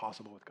man is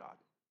possible with God.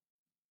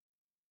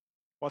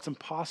 What's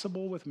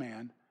impossible with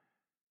man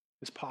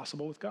is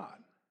possible with God.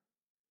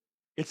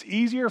 It's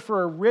easier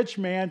for a rich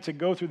man to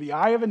go through the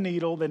eye of a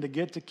needle than to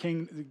get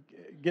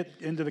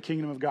into the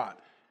kingdom of God.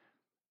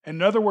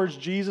 In other words,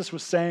 Jesus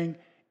was saying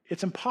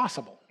it's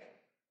impossible.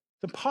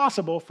 It's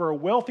impossible for a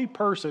wealthy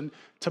person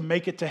to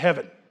make it to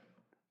heaven.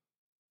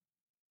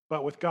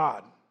 But with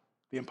God,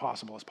 the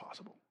impossible is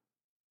possible.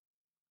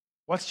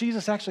 What's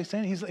Jesus actually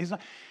saying?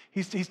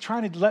 He's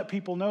trying to let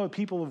people know,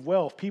 people of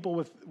wealth,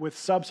 people with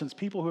substance,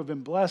 people who have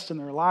been blessed in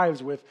their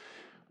lives with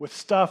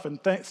stuff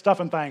and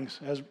things,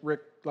 as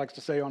Rick likes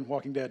to say on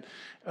Walking Dead,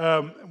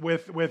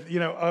 with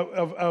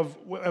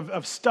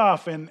of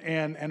stuff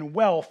and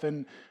wealth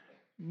and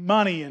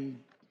money and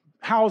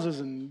houses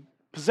and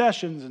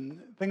possessions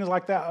and things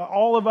like that.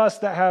 All of us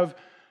that have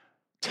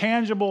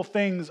tangible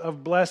things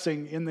of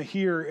blessing in the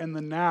here and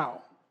the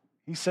now.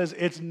 He says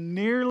it's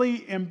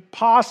nearly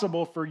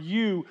impossible for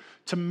you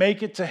to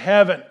make it to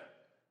heaven.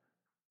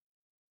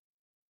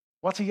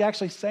 What's he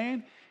actually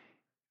saying?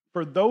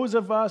 For those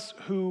of us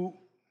who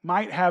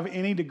might have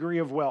any degree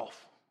of wealth,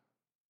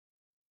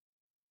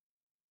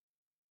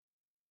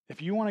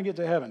 if you want to get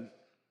to heaven,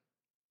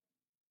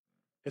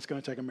 it's going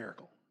to take a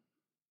miracle.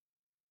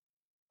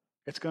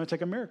 It's going to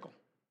take a miracle.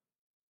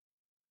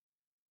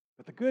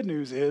 But the good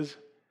news is,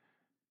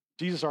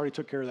 Jesus already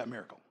took care of that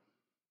miracle.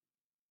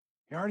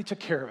 He already took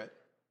care of it.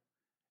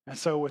 And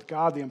so with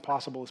God, the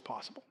impossible is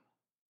possible.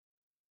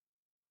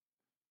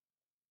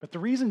 But the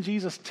reason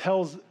Jesus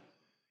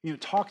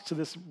talks to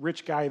this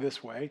rich guy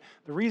this way,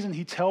 the reason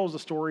he tells the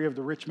story of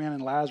the rich man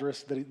and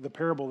Lazarus, the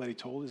parable that he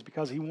told, is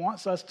because he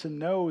wants us to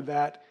know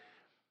that,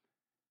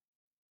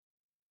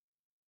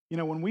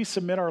 when we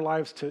submit our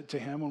lives to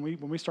him,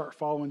 when we start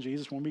following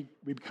Jesus, when we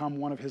become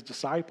one of his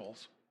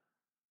disciples,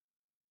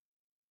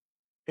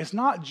 it's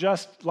not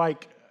just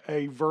like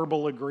a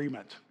verbal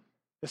agreement.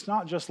 It's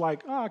not just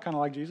like, oh, I kind of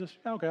like Jesus.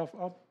 Yeah, okay,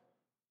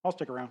 I'll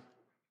stick around.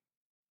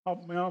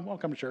 I'll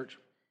come to church.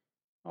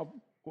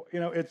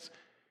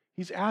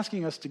 He's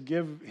asking us to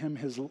give him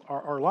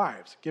our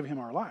lives, give him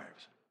our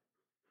lives.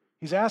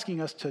 He's asking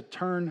us to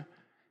turn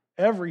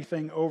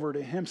everything over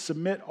to him,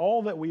 submit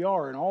all that we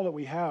are and all that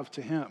we have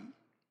to him.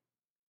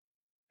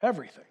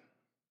 Everything.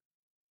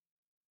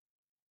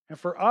 And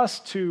for us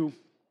to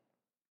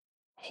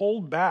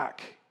hold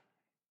back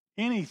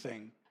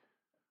anything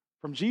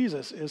from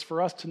Jesus is for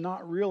us to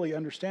not really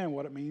understand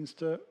what it means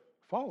to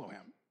follow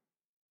him.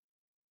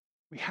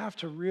 We have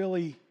to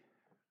really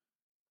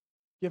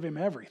give him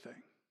everything.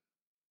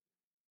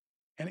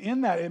 And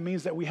in that, it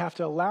means that we have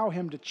to allow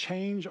him to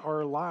change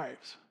our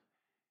lives.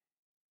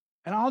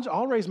 And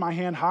I'll raise my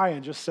hand high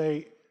and just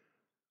say,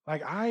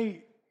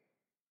 I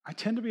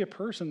tend to be a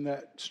person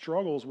that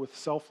struggles with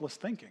selfless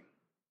thinking.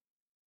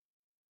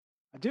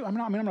 I do. I'm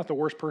not the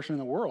worst person in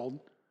the world.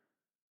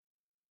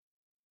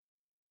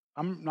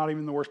 I'm not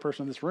even the worst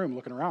person in this room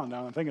looking around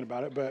now and thinking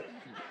about it, but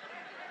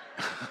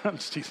I'm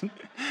just teasing.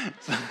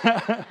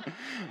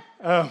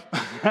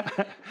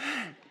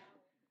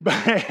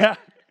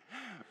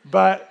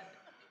 But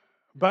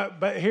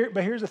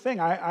here's the thing.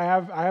 I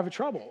have a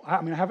trouble. I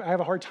have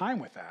a hard time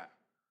with that.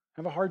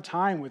 I have a hard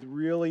time with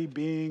really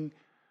being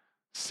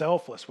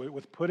selfless,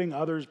 with putting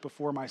others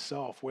before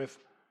myself, with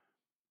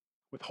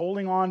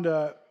holding on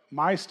to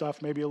my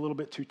stuff maybe a little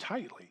bit too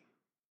tightly.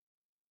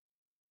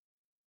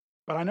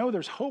 But I know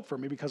there's hope for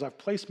me because I've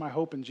placed my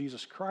hope in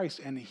Jesus Christ,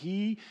 and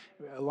he,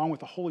 along with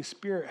the Holy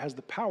Spirit, has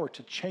the power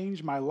to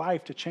change my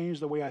life, to change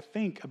the way I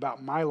think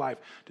about my life,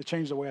 to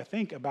change the way I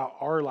think about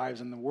our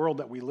lives and the world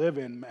that we live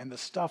in, and the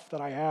stuff that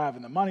I have,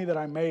 and the money that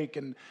I make,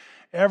 and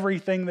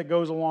everything that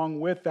goes along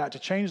with that, to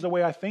change the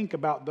way I think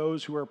about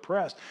those who are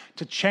oppressed,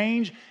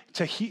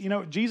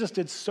 Jesus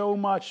did so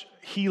much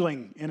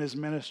healing in his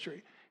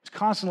ministry. He's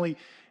constantly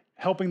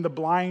helping the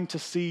blind to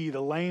see,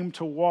 the lame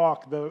to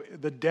walk,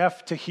 the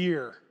deaf to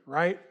hear,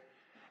 right?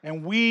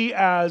 And we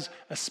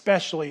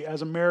especially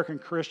as American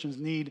Christians,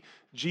 need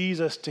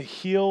Jesus to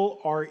heal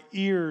our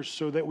ears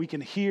so that we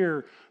can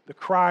hear the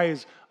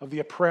cries of the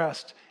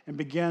oppressed and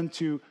begin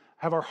to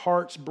have our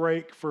hearts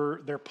break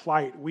for their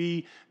plight.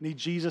 We need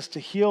Jesus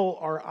to heal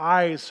our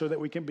eyes so that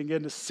we can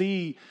begin to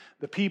see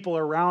the people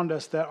around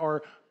us that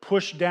are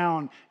pushed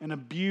down and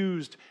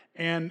abused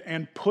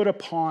and put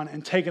upon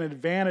and taken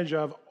advantage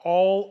of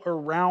all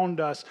around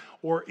us,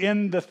 or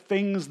in the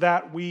things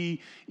that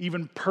we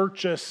even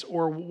purchase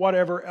or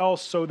whatever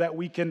else, so that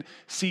we can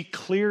see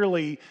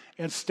clearly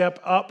and step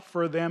up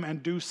for them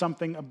and do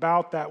something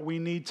about that. We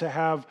need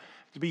to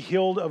be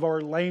healed of our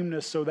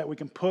lameness so that we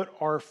can put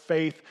our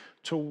faith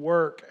to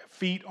work,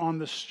 feet on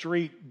the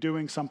street,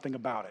 doing something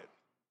about it.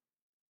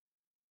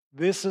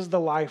 This is the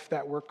life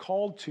that we're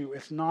called to.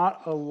 It's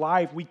not a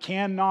life. We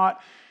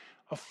cannot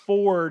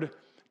afford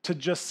to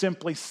just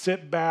simply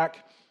sit back,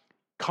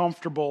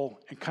 comfortable,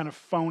 and kind of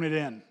phone it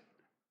in.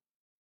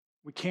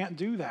 We can't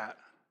do that.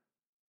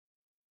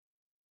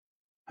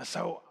 And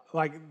so,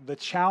 the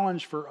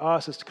challenge for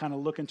us is to kind of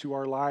look into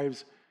our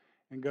lives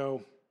and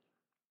go,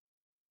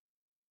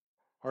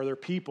 are there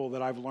people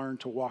that I've learned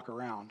to walk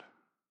around?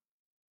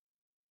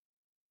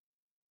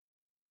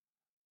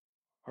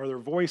 Are there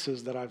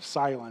voices that I've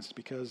silenced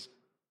because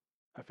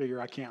I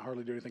figure I can't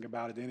hardly do anything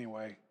about it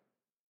anyway,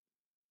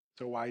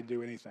 so why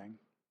do anything?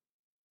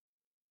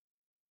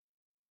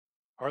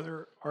 Are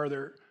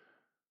there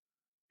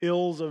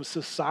ills of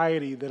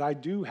society that I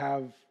do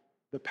have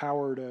the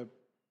power to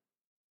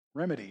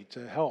remedy,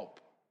 to help?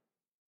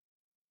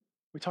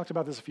 We talked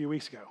about this a few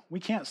weeks ago. We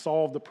can't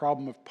solve the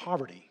problem of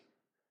poverty.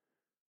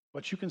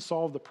 but you can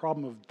solve the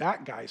problem of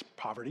that guy's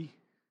poverty,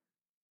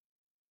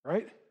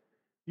 right?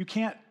 You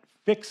can't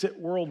fix it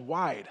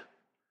worldwide,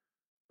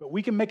 but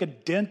we can make a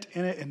dent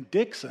in it in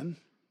Dixon.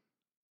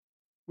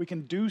 We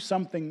can do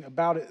something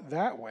about it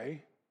that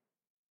way.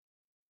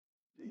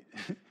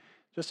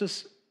 Just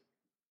as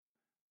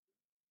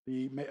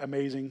the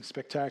amazing,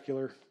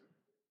 spectacular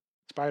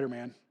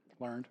Spider-Man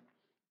learned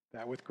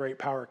that with great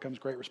power comes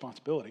great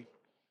responsibility.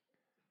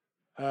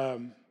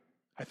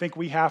 I think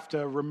we have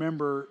to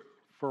remember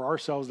for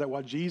ourselves that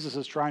what Jesus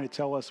is trying to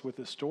tell us with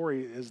this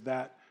story is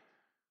that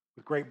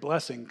with great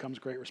blessing comes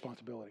great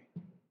responsibility.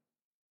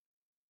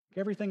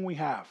 Everything we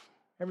have,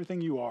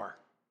 everything you are,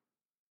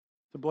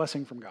 it's a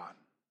blessing from God.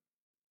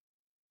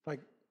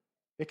 Like,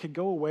 it could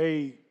go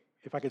away.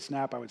 If I could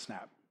snap, I would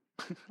snap.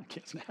 I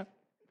can't snap.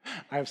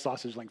 I have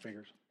sausage link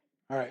fingers.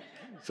 All right.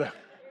 So,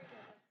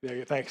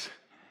 yeah, thanks.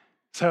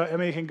 So, I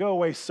mean, it can go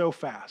away so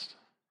fast.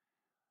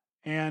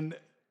 And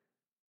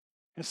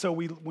so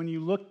when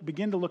you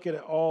begin to look at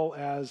it all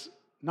as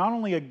not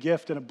only a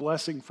gift and a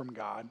blessing from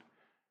God,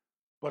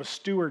 but a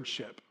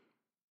stewardship.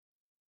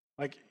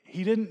 Like,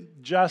 he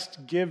didn't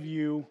just give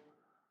you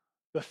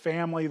the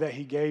family that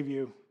he gave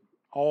you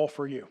all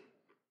for you.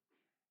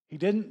 He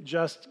didn't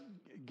just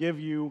give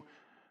you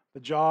the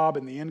job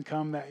and the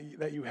income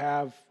that you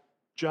have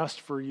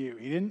just for you.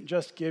 He didn't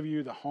just give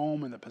you the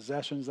home and the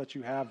possessions that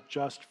you have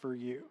just for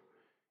you.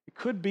 It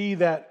could be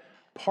that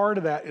part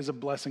of that is a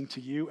blessing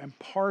to you, and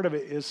part of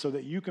it is so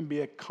that you can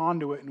be a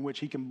conduit in which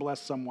he can bless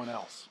someone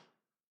else.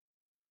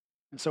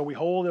 And so we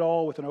hold it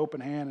all with an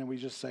open hand and we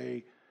just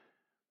say,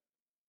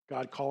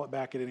 God, call it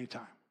back at any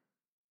time.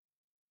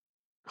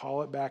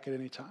 Call it back at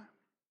any time.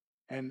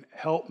 And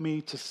help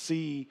me to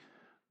see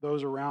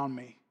those around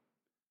me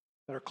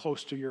that are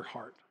close to your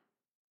heart.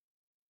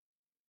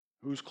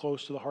 Who's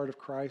close to the heart of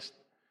Christ?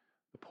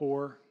 The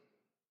poor,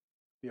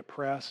 the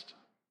oppressed,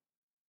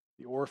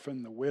 the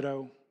orphan, the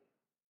widow,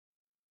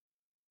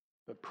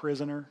 the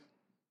prisoner.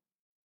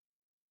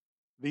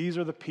 These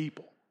are the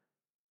people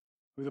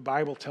who the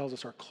Bible tells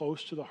us are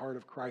close to the heart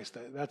of Christ.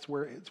 That's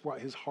where it's what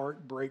his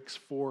heart breaks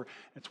for.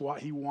 It's what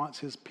he wants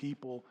his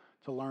people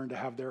to learn to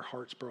have their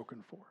hearts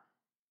broken for.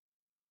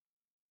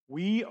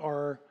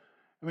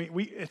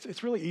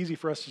 It's really easy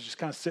for us to just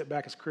kind of sit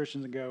back as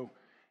Christians and go,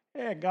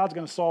 yeah, God's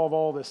going to solve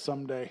all this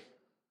someday.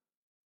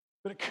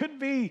 But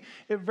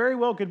it very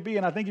well could be,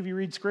 and I think if you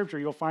read Scripture,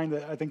 you'll find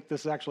that I think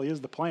this actually is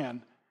the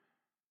plan.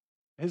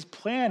 His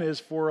plan is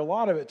for a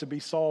lot of it to be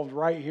solved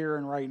right here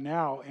and right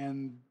now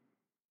and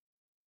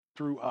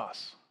through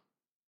us.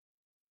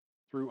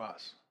 Through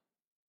us.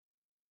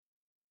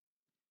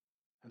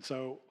 And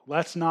so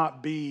let's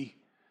not be,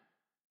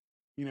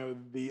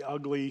 the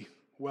ugly,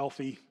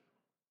 wealthy,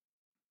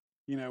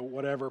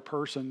 whatever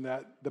person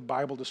that the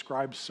Bible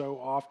describes so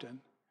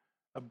often,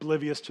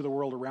 oblivious to the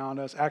world around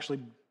us, actually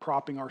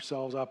propping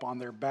ourselves up on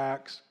their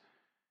backs.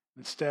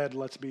 Instead,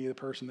 let's be the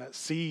person that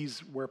sees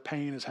where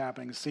pain is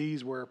happening,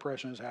 sees where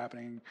oppression is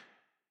happening,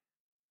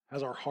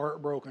 has our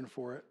heart broken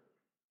for it,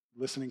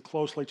 listening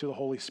closely to the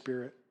Holy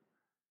Spirit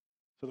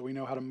so that we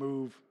know how to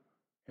move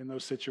in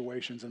those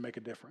situations and make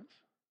a difference.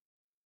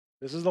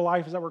 This is the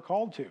life that we're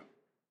called to.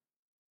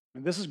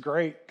 And this is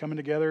great, coming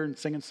together and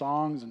singing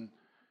songs and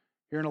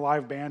hearing a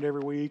live band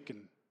every week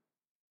and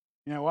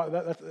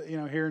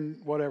hearing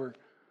whatever,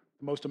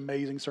 the most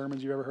amazing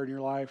sermons you've ever heard in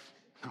your life.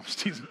 I'm just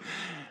teasing.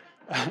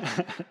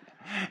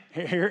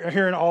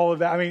 Hearing all of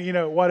that.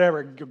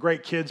 Whatever,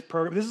 great kids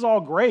program. This is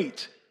all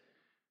great,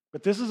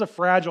 but this is a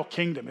fragile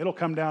kingdom. It'll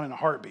come down in a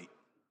heartbeat.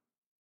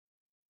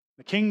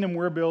 The kingdom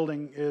we're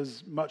building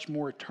is much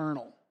more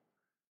eternal.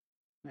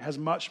 It has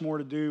much more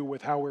to do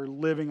with how we're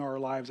living our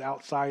lives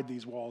outside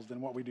these walls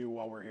than what we do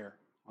while we're here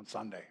on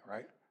Sunday,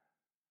 right?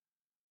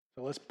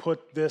 So let's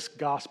put this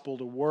gospel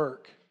to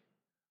work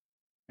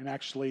and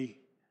actually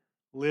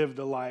live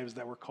the lives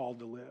that we're called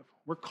to live.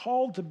 We're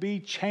called to be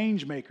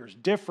change makers,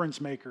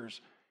 difference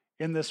makers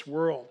in this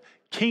world,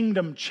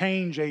 kingdom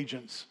change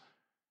agents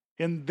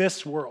in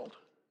this world,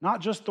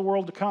 not just the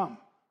world to come,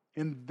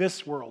 in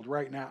this world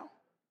right now.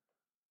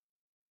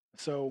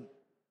 So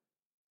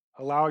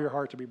allow your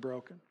heart to be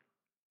broken.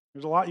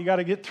 There's a lot you got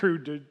to get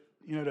through to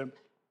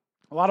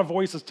a lot of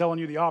voices telling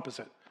you the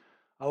opposite.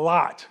 A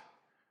lot.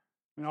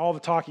 All the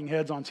talking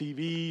heads on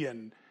TV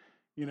and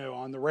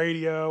on the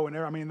radio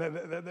and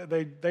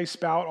they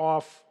spout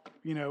off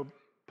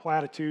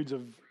platitudes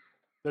of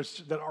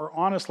that are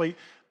honestly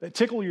that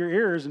tickle your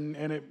ears and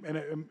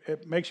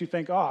it makes you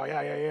think, oh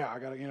yeah I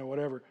got to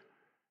whatever.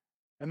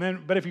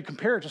 But if you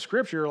compare it to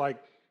Scripture, you're like,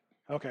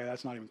 okay,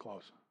 that's not even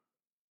close.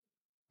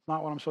 It's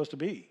not what I'm supposed to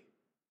be.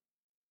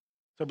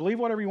 So believe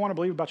whatever you want to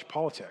believe about your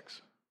politics,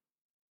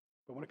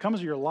 but when it comes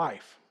to your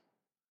life,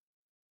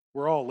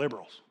 we're all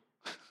liberals.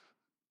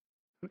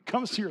 When it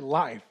comes to your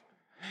life,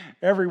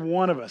 every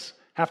one of us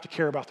have to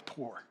care about the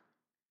poor.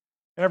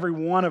 Every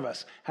one of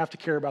us have to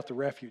care about the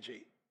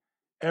refugee.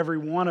 Every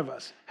one of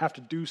us have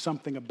to do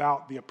something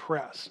about the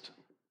oppressed.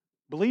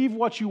 Believe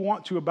what you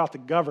want to about the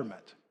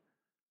government,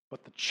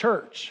 but the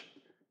church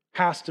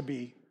has to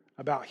be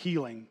about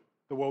healing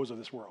the woes of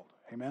this world.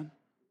 Amen?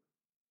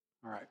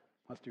 All right,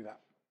 let's do that.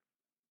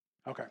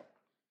 Okay,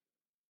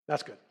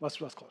 that's good. Let's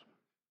close.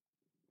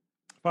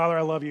 Father,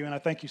 I love you, and I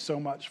thank you so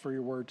much for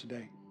your word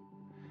today.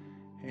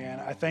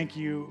 And I thank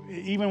you,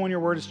 even when your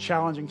word is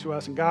challenging to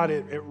us, and God,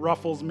 it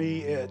ruffles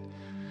me, it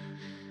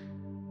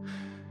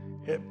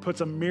puts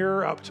a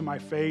mirror up to my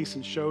face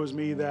and shows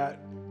me that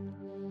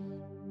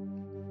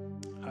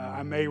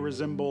I may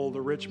resemble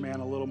the rich man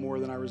a little more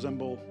than I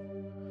resemble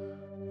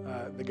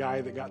the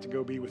guy that got to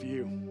go be with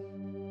you.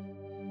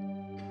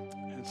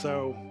 And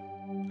so,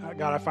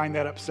 God, I find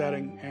that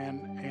upsetting,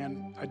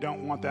 and I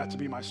don't want that to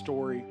be my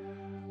story.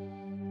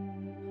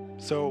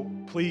 So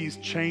please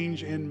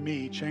change in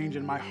me, change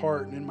in my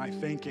heart and in my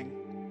thinking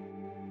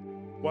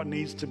what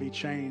needs to be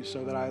changed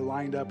so that I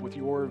lined up with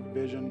your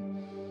vision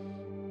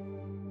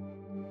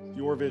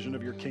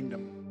of your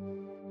kingdom.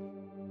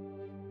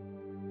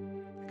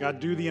 God,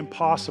 do the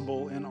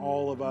impossible in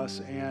all of us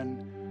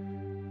and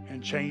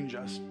change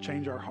us,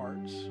 change our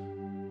hearts.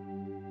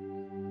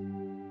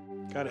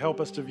 God, help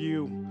us to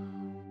view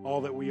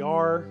all that we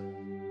are,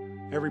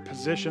 every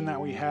position that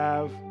we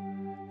have,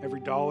 every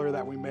dollar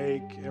that we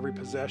make, every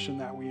possession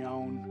that we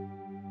own,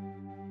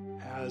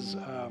 as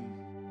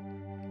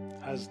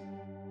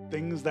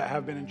things that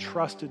have been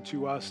entrusted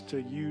to us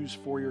to use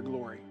for your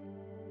glory.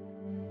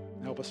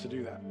 Help us to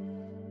do that.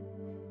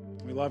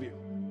 We love you.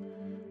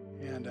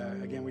 And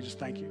again, we just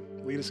thank you.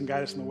 Lead us and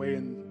guide us in the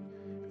way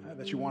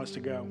that you want us to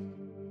go.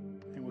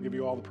 And we'll give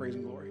you all the praise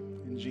and glory.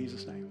 In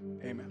Jesus' name,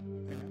 amen.